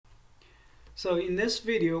So in this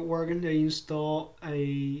video, we're going to install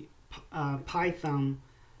a Python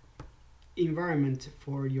environment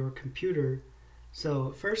for your computer.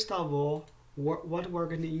 So first of all, what we're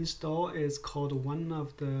going to install is called one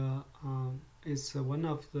of the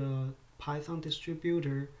Python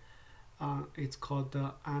distributor. It's called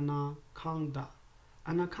the Anaconda.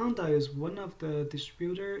 Anaconda is one of the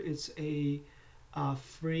distributor. It's a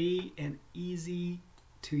free and easy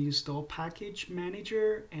to install package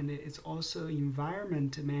manager, and it's also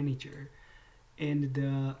environment manager, and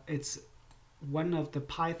it's one of the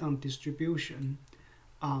Python distribution.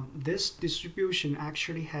 This distribution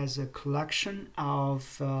actually has a collection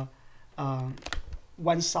of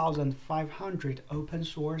 1,500 open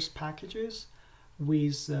source packages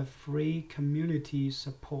with free community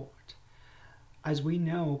support. As we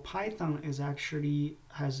know, Python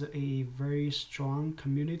has a very strong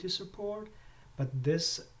community support, but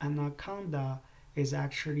this Anaconda is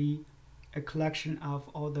actually a collection of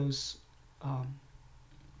all those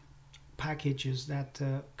packages that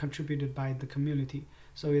contributed by the community.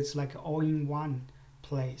 So it's like all in one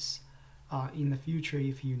place. In the future,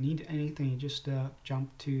 if you need anything, just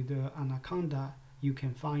jump to the Anaconda. You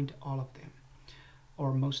can find all of them,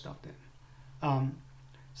 or most of them.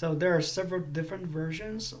 So there are several different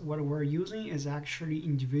versions. What we're using is actually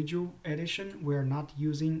individual edition. We're not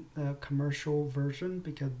using the commercial version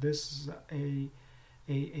because this is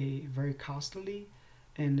a very costly,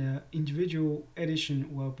 and individual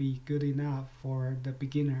edition will be good enough for the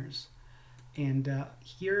beginners. And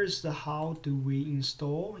here's the how do we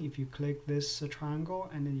install. If you click this triangle,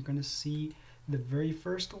 and then you're going to see the very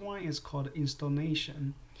first one is called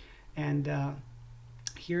installation, and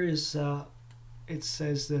here is it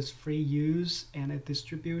says this free use and a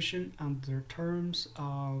distribution under terms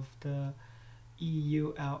of the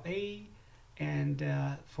EULA, and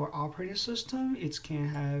for operating system it can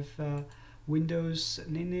have Windows,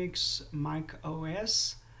 Linux, Mac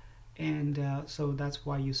OS, and so that's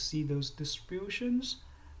why you see those distributions.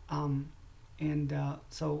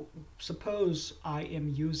 So suppose I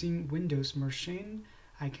am using Windows machine,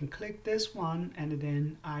 I can click this one, and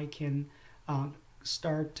then I can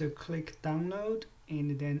start to click download,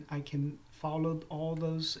 and then I can follow all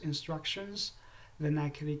those instructions. Then I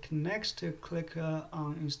click next to click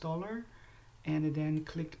on installer, and then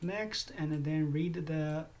click next, and then read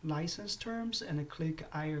the license terms, and click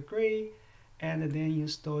I agree, and then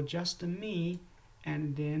install just me,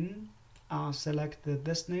 and then select the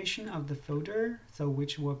destination of the folder, so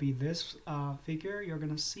which will be this figure you're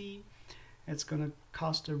gonna see. It's gonna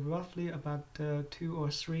cost roughly about 2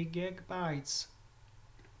 or 3 gigabytes.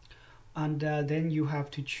 And then you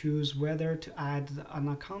have to choose whether to add the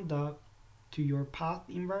Anaconda to your path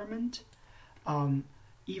environment.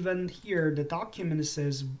 Even here, the document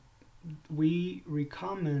says we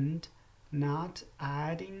recommend not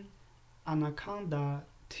adding Anaconda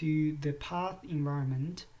to the path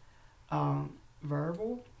environment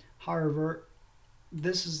variable. However,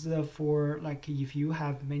 this is for like if you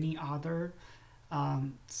have many other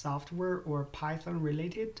software or Python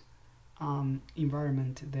related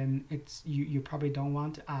environment, then you probably don't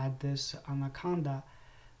want to add this Anaconda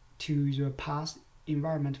to your path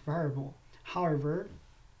environment variable. However,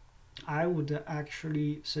 I would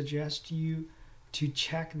actually suggest you to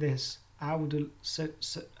check this. I would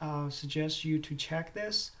suggest you to check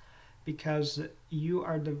this because you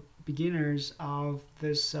are the beginners of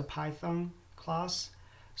this Python class,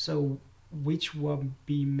 so which will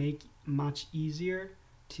be make much easier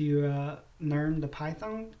to learn the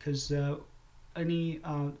Python, because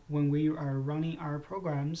when we are running our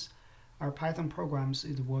programs, our Python programs,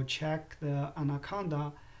 it will check the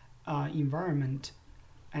Anaconda environment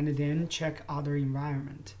and then check other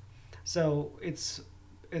environment. So it's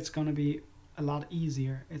going to be a lot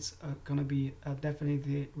easier. It's going to be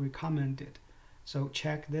definitely recommended. So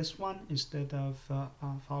check this one instead of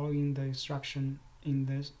following the instruction in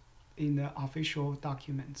the official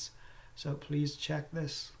documents. So please check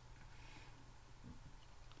this.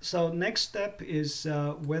 So next step is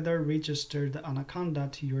whether register the Anaconda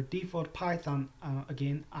to your default Python.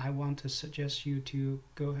 Again, I want to suggest you to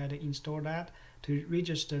go ahead and install that, to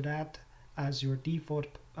register that as your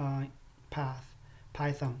default path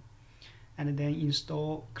Python, and then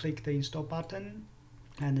click the install button,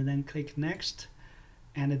 and then click next,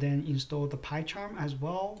 and then install the PyCharm as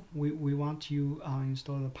well. We want to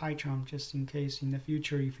install the PyCharm just in case in the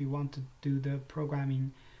future if you want to do the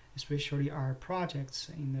programming, especially our projects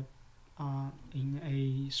in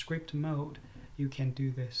a script mode. You can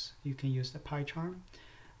do this. You can use the PyCharm.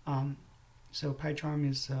 So PyCharm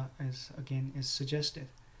is suggested.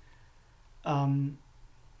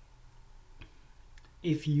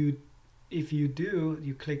 If you if you do,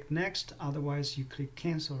 you click next, otherwise you click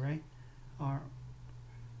cancel, right? Or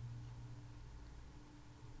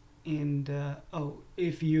and oh,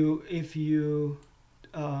 if you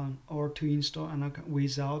or to install Anaconda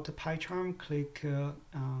without the PyCharm, click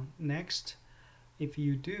next. If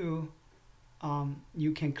you do,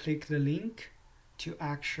 you can click the link to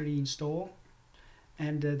actually install,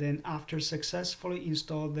 and then after successfully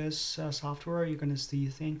install this software, you're gonna see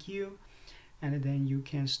thank you, and then you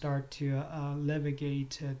can start to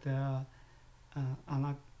navigate the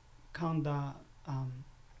Anaconda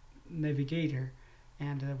navigator,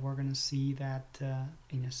 and we're gonna see that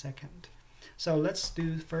in a second. So let's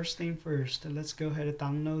do first thing first. Let's go ahead and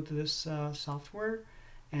download this software,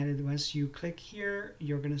 and once you click here,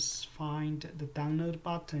 you're gonna find the download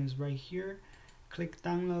button is right here. Click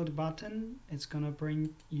download button. It's gonna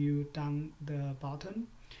bring you down the button,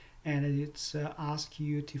 and it's ask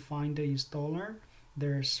you to find the installer.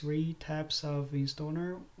 There are 3 types of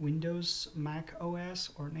installer: Windows, Mac OS,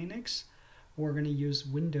 or Linux. We're going to use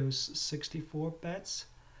Windows 64-bits.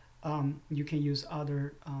 You can use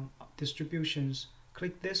other distributions.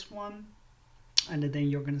 Click this one, and then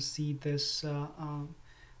you're going to see this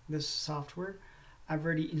this software. I've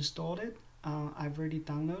already installed it. I've already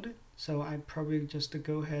downloaded, so I probably just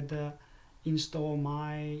go ahead install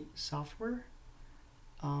my software.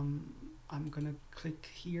 I'm gonna click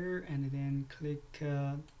here and then click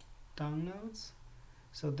downloads.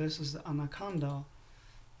 So this is the Anaconda.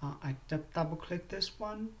 I double click this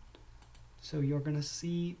one, so you're gonna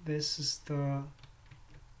see this is the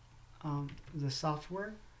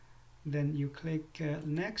software. Then you click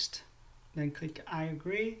next, then click I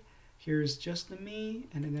agree. Here's just me,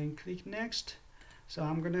 and then click next. So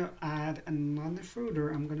I'm gonna add another folder.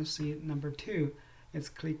 I'm gonna see number 2. It's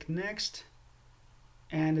click next,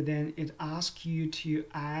 and then it asks you to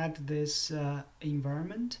add this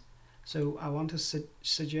environment. So I want to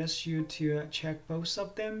suggest you to check both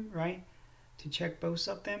of them, right? To check both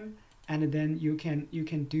of them, and then you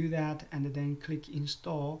can do that, and then click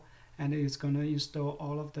install, and it's gonna install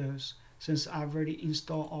all of those. Since I've already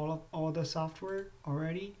installed all the software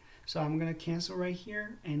already, so I'm gonna cancel right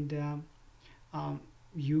here, and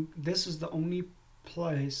this is the only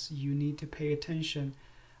place you need to pay attention.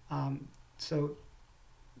 So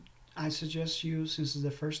I suggest you, since it's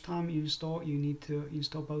the first time you install, you need to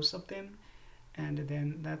install both of them, and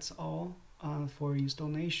then that's all for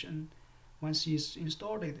installation. Once you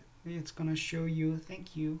installed it, it's gonna show you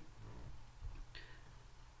thank you.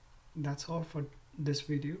 That's all for this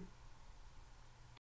video.